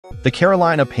The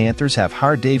Carolina Panthers have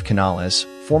hired Dave Canales,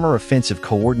 former offensive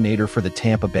coordinator for the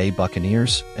Tampa Bay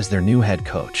Buccaneers, as their new head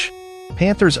coach.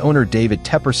 Panthers owner David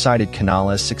Tepper cited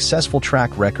Canales' successful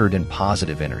track record and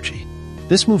positive energy.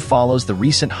 This move follows the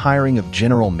recent hiring of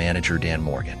general manager Dan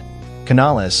Morgan.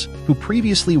 Canales, who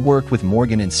previously worked with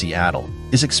Morgan in Seattle,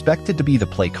 is expected to be the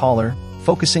play caller,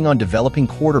 focusing on developing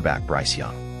quarterback Bryce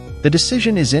Young. The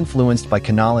decision is influenced by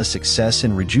Canales' success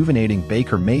in rejuvenating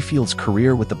Baker Mayfield's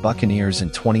career with the Buccaneers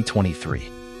in 2023.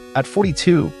 At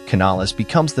 42, Canales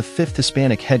becomes the fifth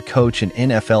Hispanic head coach in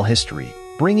NFL history,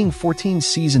 bringing 14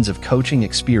 seasons of coaching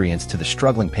experience to the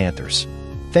struggling Panthers.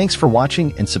 Thanks for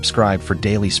watching and subscribe for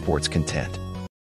daily sports content.